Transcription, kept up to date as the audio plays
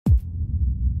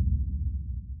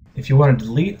If you want to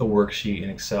delete a worksheet in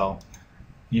Excel,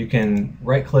 you can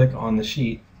right click on the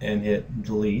sheet and hit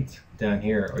delete down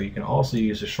here, or you can also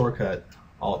use the shortcut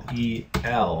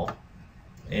Alt-E-L,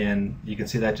 and you can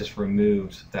see that just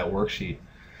removes that worksheet.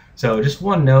 So just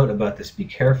one note about this, be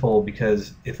careful,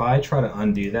 because if I try to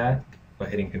undo that by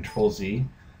hitting Control-Z,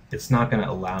 it's not going to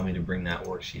allow me to bring that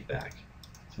worksheet back.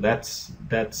 So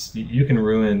that's you can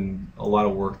ruin a lot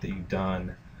of work that you've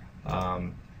done.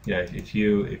 If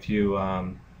you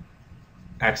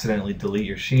accidentally delete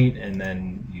your sheet and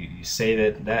then you save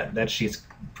it, that sheet's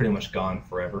pretty much gone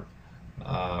forever,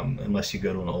 unless you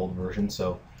go to an old version.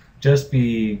 So just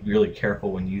be really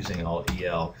careful when using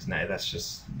Alt-EL, because now that's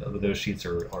just, those sheets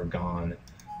are gone.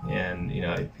 And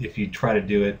if you try to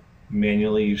do it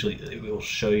manually, usually it will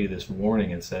show you this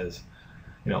warning and says,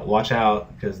 watch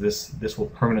out, because this will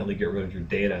permanently get rid of your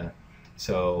data.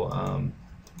 So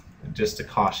just a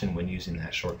caution when using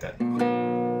that shortcut.